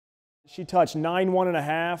She touched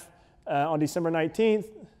 9-1.5 on December 19th.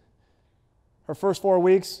 Her first 4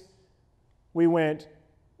 weeks, we went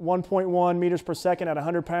 1.1 meters per second at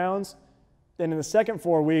 100 pounds. Then in the second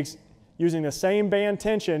 4 weeks, using the same band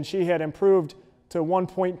tension, she had improved to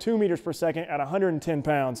 1.2 meters per second at 110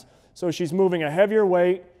 pounds. So she's moving a heavier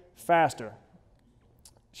weight faster.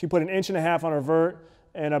 She put 1.5 inches on her vert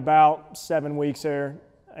in about 7 weeks there,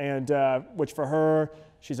 and which for her,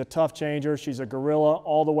 she's a tough changer. She's a gorilla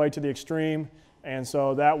all the way to the extreme, and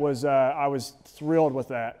so that was, I was thrilled with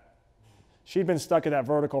that. She'd been stuck at that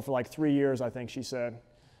vertical for like 3 years, I think she said.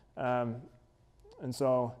 And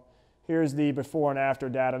so here's the before and after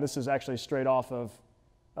data. This is actually straight off of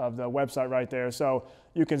the website right there. So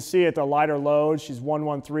you can see at the lighter load, she's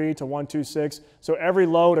 113 to 126. So every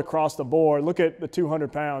load across the board, look at the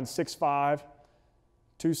 200 pounds, 6'5",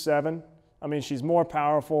 2'7". I mean, she's more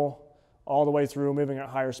powerful all the way through, moving at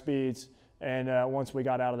higher speeds. And once we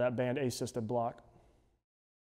got out of that band assisted block.